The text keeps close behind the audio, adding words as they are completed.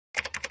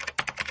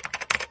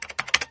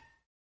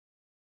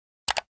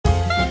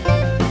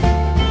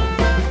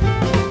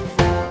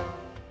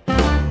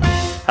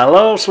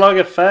Hello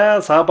Schlager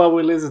fans, how about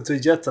we listen to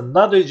yet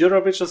another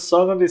Eurovision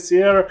song this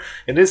year?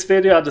 In this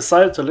video I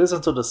decided to listen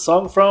to the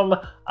song from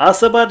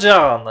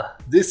Azerbaijan.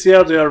 This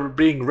year they are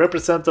being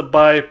represented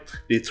by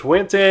the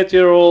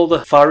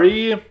 28-year-old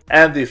Fahree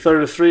and the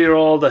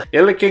 33-year-old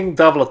Ilkin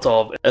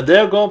Dovlatov. And they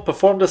are going to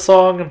perform the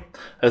song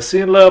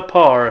Özünlə,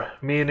 apar,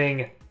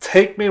 meaning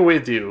take me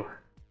with you.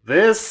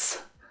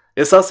 This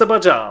is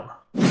Azerbaijan.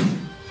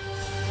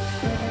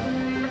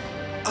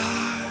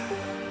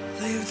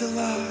 The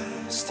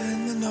life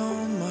standing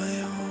on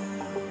my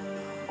own.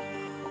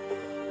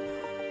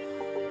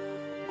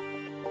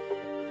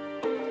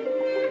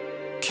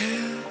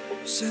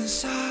 Chaos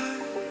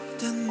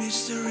inside and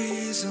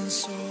mysteries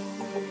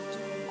unsolved.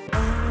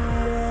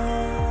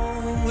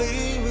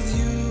 Only with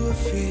you I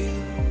feel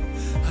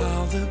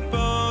how the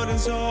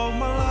burdens of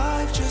my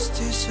life just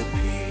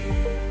disappear.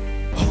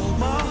 Hold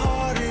my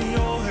heart in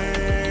your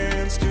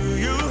hands. Do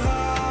you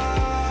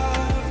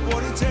have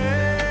what it takes?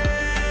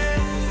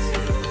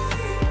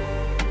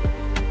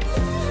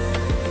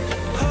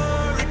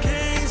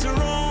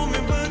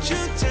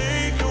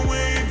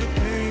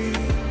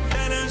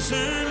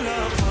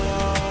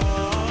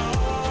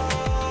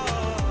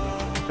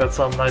 Got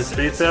some nice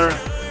beat there.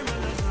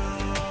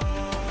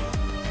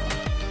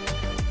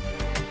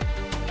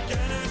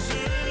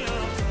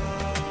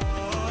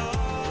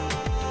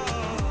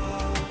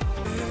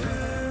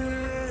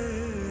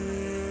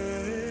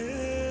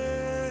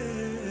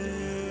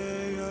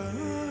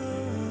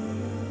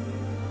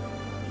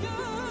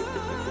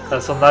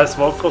 Got some nice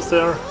vocals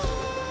there.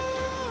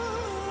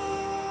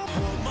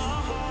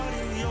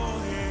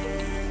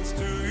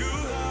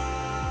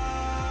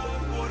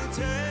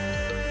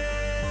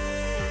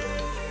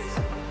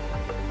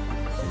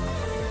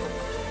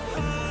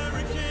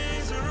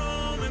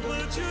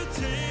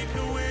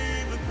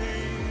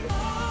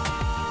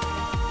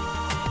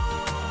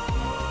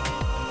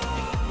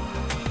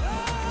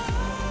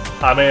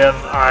 I mean,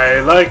 I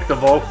like the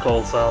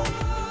vocals and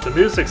the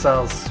music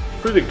sounds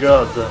pretty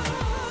good.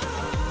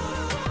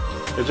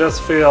 It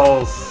just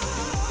feels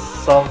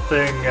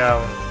something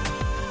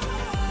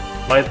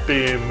might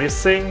be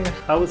missing,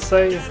 I would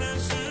say.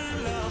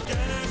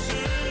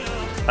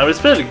 I mean, it's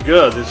pretty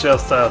good, it's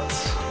just that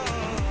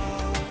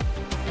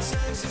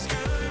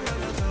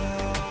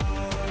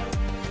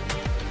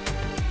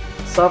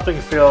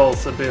something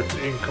feels a bit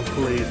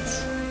incomplete.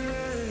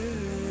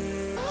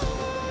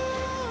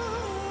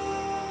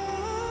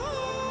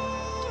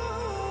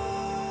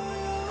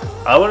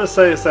 I wouldn't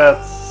say it's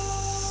that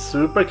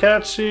super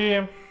catchy.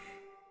 I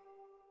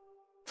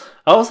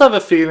also have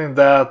a feeling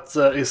that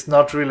it's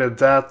not really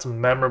that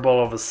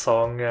memorable of a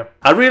song.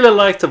 I really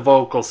like the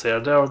vocals here,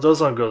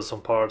 those are good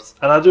some parts.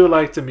 And I do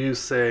like the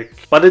music,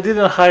 but it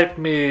didn't hype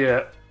me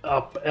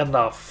up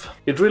enough.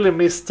 It really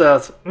missed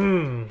that,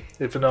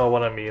 if you know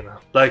what I mean.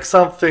 Like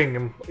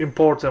something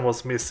important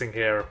was missing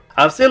here.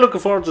 I'm still looking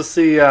forward to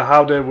see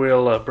how they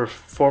will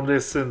perform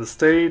this in the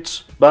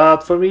stage.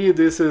 But for me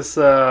this is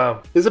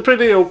a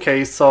pretty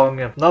okay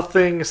song.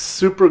 Nothing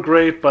super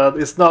great, but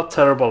it's not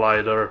terrible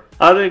either.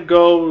 Either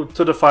go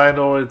to the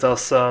final or it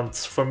doesn't.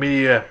 For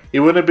me, it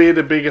wouldn't be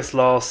the biggest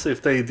loss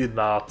if they did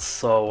not.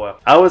 So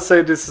I would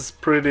say this is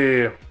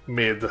pretty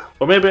mid.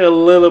 Or maybe a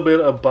little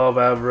bit above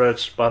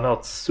average, but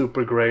not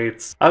super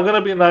great. I'm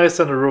gonna be nice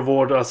and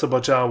reward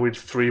Azerbaijan with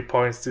 3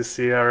 points this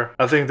year.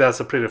 I think that's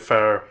a pretty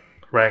fair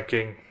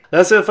ranking.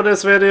 That's it for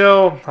this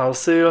video. I'll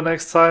see you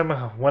next time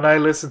when I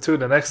listen to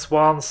the next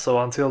one. So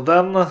until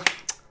then,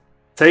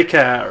 take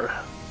care.